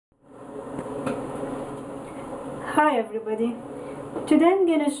Hi everybody, today I'm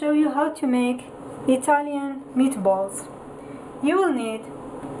going to show you how to make Italian meatballs. You will need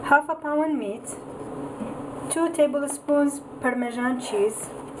half a pound meat, 2 tablespoons parmesan cheese,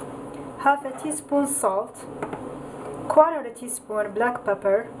 half a teaspoon salt, quarter a teaspoon black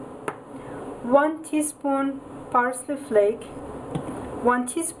pepper, 1 teaspoon parsley flake, 1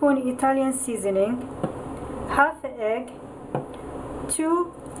 teaspoon Italian seasoning, half an egg,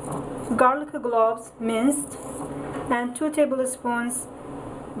 2 garlic cloves minced, and 2 tablespoons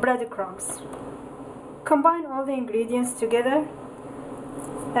breadcrumbs. Combine all the ingredients together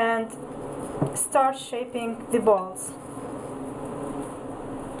and start shaping the balls.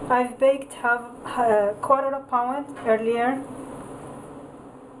 I've baked a quarter of a pound earlier.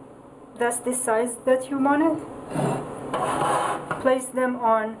 That's the size that you wanted. Place them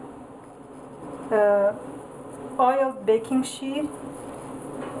on oiled baking sheet.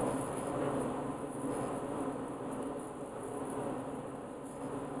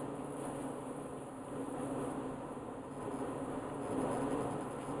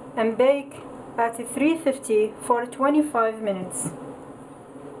 And bake at 350 for 25 minutes.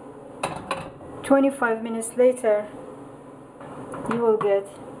 25 minutes later, you will get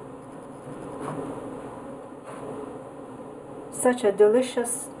such a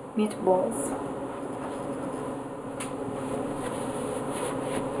delicious meatballs.